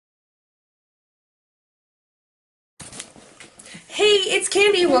it's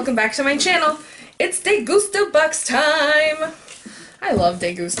Candy. Welcome back to my channel. It's Degusta box time. I love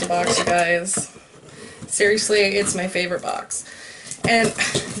Degusta box, you guys. Seriously, it's my favorite box. And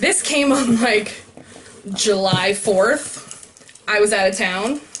this came on like July 4th. I was out of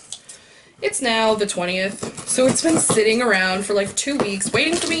town. It's now the 20th, so it's been sitting around for like 2 weeks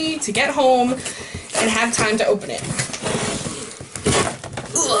waiting for me to get home and have time to open it.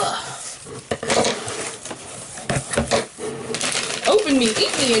 Ugh. Open me,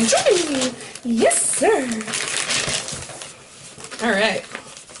 eat me, enjoy me. Yes, sir. Alright.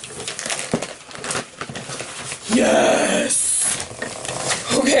 Yes!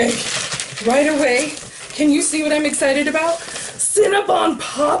 Okay, right away, can you see what I'm excited about? Cinnabon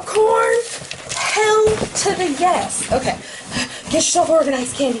popcorn? Hell to the yes. Okay, get yourself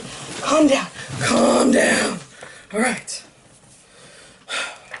organized, Candy. Calm down, calm down. Alright.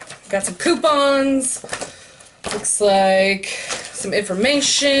 Got some coupons. Looks like some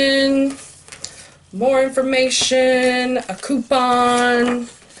information, more information, a coupon,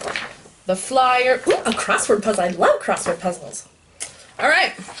 the flyer. Ooh, a crossword puzzle. I love crossword puzzles.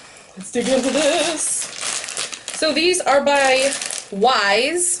 Alright, let's dig into this. So these are by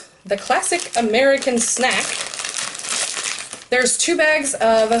Wise, the classic American snack. There's 2 bags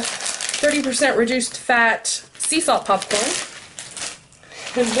of 30% reduced fat sea salt popcorn.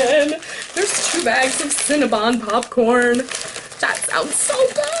 And then there's 2 bags of Cinnabon popcorn. That sounds so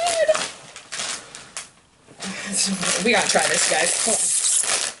good! We gotta try this, guys. Hold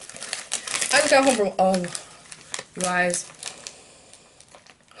on. I just got home from... Oh, you guys.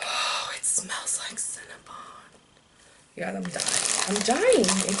 Oh, it smells like Cinnabon. You guys, I'm dying. I'm dying.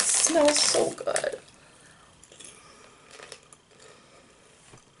 It smells so good.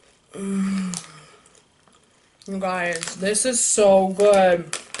 You guys, this is so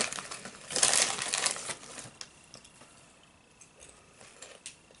good.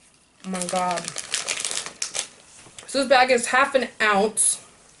 Oh my god. So this bag is half an ounce,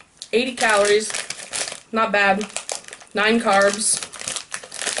 80 calories, not bad, 9 carbs.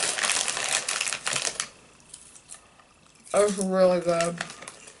 It's really good.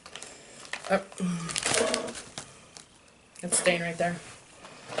 It's staying right there.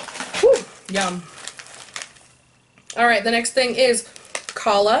 Whew, yum. Alright, the next thing is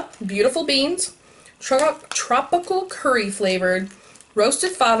Kala Beautiful Beans, tropical curry flavored,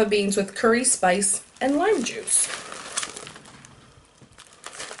 roasted fava beans with curry spice and lime juice.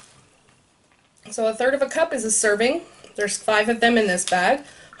 So 1/3 of a cup is a serving. There's 5 of them in this bag.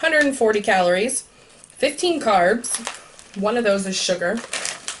 140 calories, 15 carbs. 1 of those is sugar,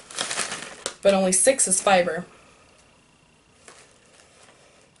 but only 6 is fiber.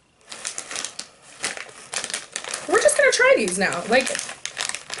 We're just gonna try these now. Like,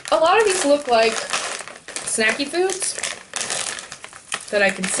 a lot of these look like snacky foods that I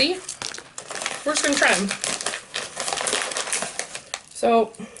can see. We're just gonna try them.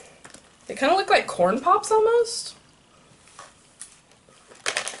 So, they kind of look like corn pops almost.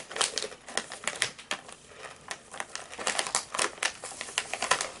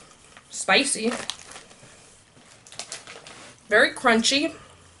 Spicy. Very crunchy.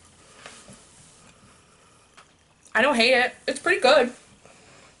 I don't hate it. It's pretty good.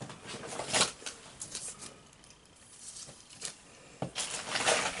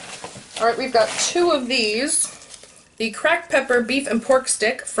 Alright, we've got 2 of these. The cracked pepper beef and pork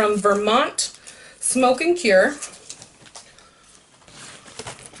stick from Vermont Smoke and Cure.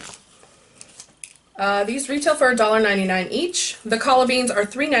 These retail for $1.99 each. The Kala beans are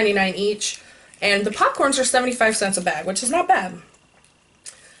 $3.99 each. And the popcorns are 75 cents a bag, which is not bad.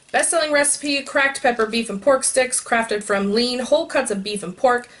 Best-selling recipe, cracked pepper beef and pork sticks, crafted from lean, whole cuts of beef and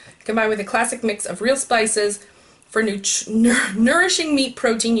pork, combined with a classic mix of real spices for nourishing meat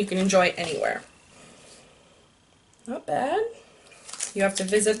protein you can enjoy anywhere. Not bad. You have to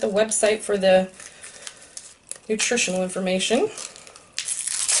visit the website for the nutritional information.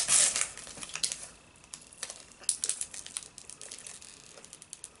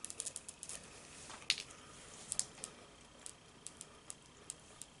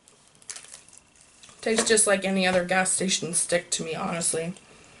 Tastes just like any other gas station stick to me, honestly.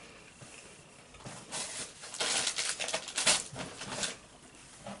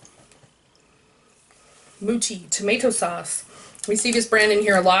 Muti tomato sauce. We see this brand in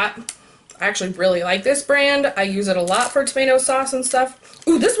here a lot. I actually really like this brand. I use it a lot for tomato sauce and stuff.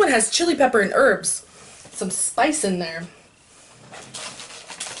 Ooh, this one has chili pepper and herbs. Some spice in there.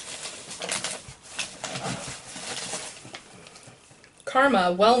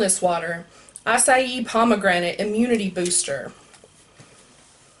 Karma Wellness Water. Acai Pomegranate Immunity Booster.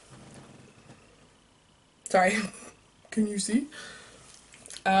 Sorry. Can you see?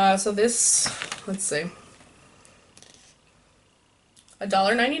 So this, let's see,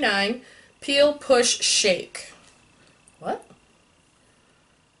 $1.99. Peel, push, shake. What?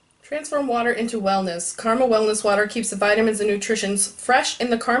 Transform water into wellness. Karma Wellness Water keeps the vitamins and nutritions fresh in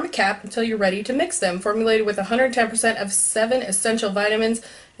the Karma cap until you're ready to mix them. Formulated with 110% of 7 essential vitamins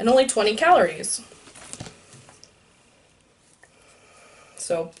and only 20 calories.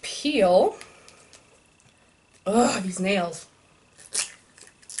 So peel. Ugh, these nails.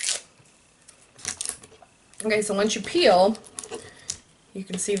 Okay, so once you peel, you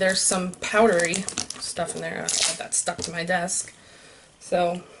can see there's some powdery stuff in there. I got that stuck to my desk.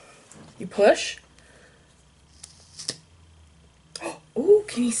 So you push. Ooh,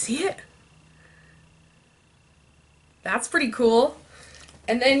 can you see it? That's pretty cool.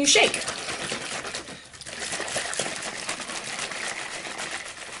 And then you shake.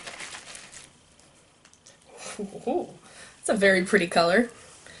 Ooh, it's a very pretty color.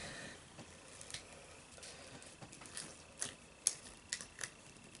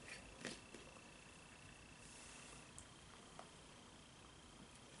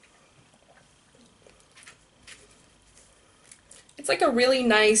 It's like a really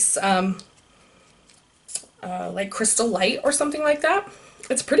nice, like crystal light or something like that.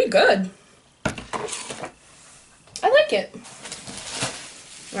 It's pretty good. I like it.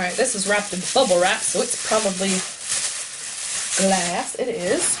 Alright, this is wrapped in bubble wrap, so it's probably glass. It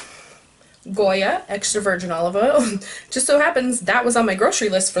is. Goya extra virgin olive oil. Just so happens that was on my grocery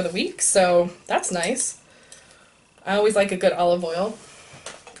list for the week, so that's nice. I always like a good olive oil.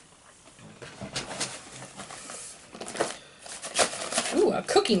 Ooh, a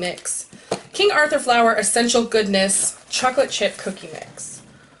cookie mix. King Arthur Flour Essential Goodness Chocolate Chip Cookie Mix.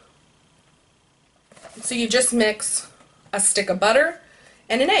 So you just mix a stick of butter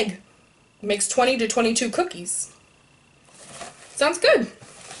and an egg. Makes 20 to 22 cookies. Sounds good.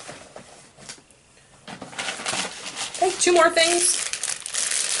 Okay, 2 more things.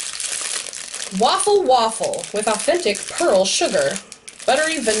 Waffle Waffle with authentic pearl sugar.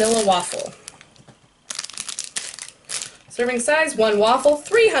 Buttery vanilla waffle. Serving size, 1 waffle,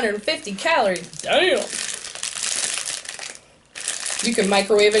 350 calories. Damn! You can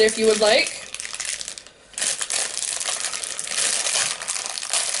microwave it if you would like.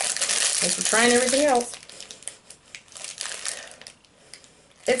 Thanks for trying everything else.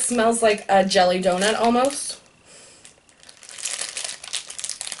 It smells like a jelly donut almost.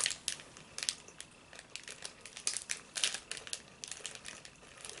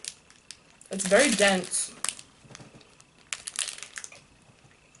 It's very dense.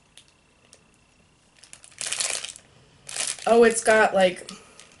 Oh, it's got like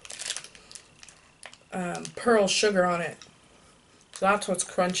pearl sugar on it. So that's what's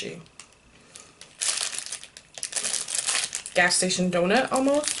crunchy. Gas station donut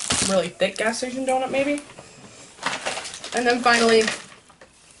almost. Really thick gas station donut maybe. And then finally,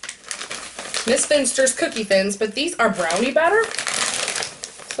 Miss Finster's Cookie Thins, but these are brownie batter.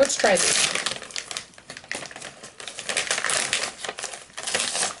 Let's try these.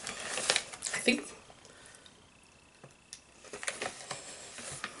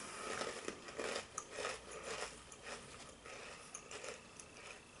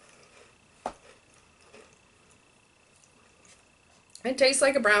 I think it tastes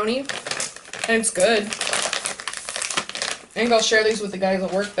like a brownie, and it's good. I think I'll share these with the guys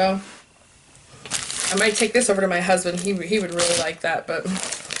at work, though. I might take this over to my husband. He would really like that, but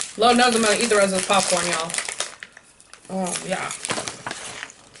Lord knows I'm going to eat the rest of this popcorn, y'all. Oh, yeah.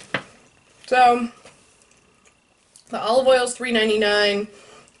 So, the olive oil is $3.99.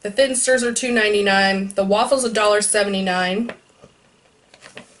 The Thinsters are $2.99. The waffles $1.79.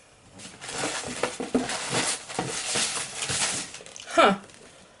 Huh.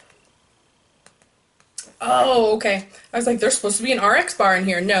 Oh, okay. I was like, there's supposed to be an RX bar in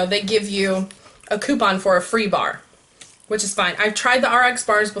here. No, they give you a coupon for a free bar, which is fine. I've tried the RX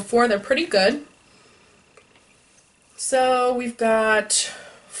bars before. They're pretty good. So we've got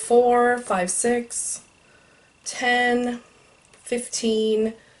 4, 5, 6, 10,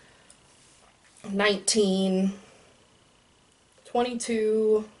 15, 19,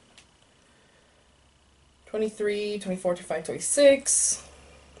 22, 23, 24, 25, 26,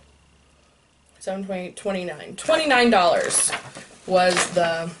 7, 28, 29. $29 was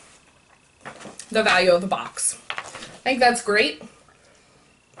the value of the box. I think that's great.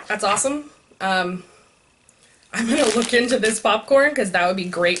 That's awesome. I'm going to look into this popcorn because that would be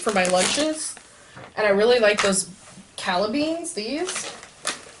great for my lunches. And I really like those calla beans, these.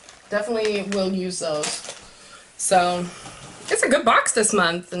 Definitely will use those. So, it's a good box this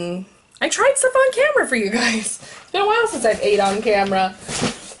month, and I tried stuff on camera for you guys. It's been a while since I've ate on camera.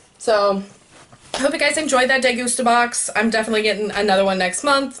 So I hope you guys enjoyed that Degusta box. I'm definitely getting another one next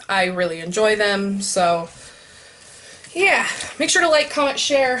month. I really enjoy them. So yeah, make sure to like, comment,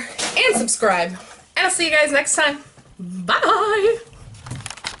 share, and subscribe. And I'll see you guys next time. Bye!